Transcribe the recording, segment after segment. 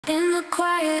In the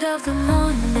quiet of the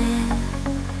morning,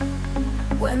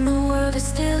 when the world is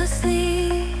still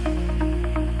asleep,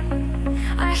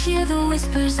 I hear the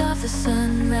whispers of the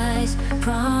sunrise,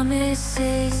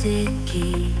 promises it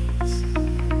keeps.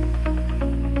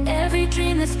 Every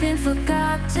dream that's been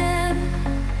forgotten,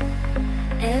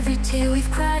 every tear we've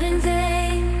cried in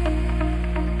vain,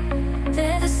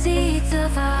 they're the seeds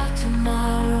of our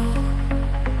tomorrow,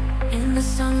 in the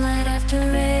sunlight after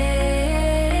rain.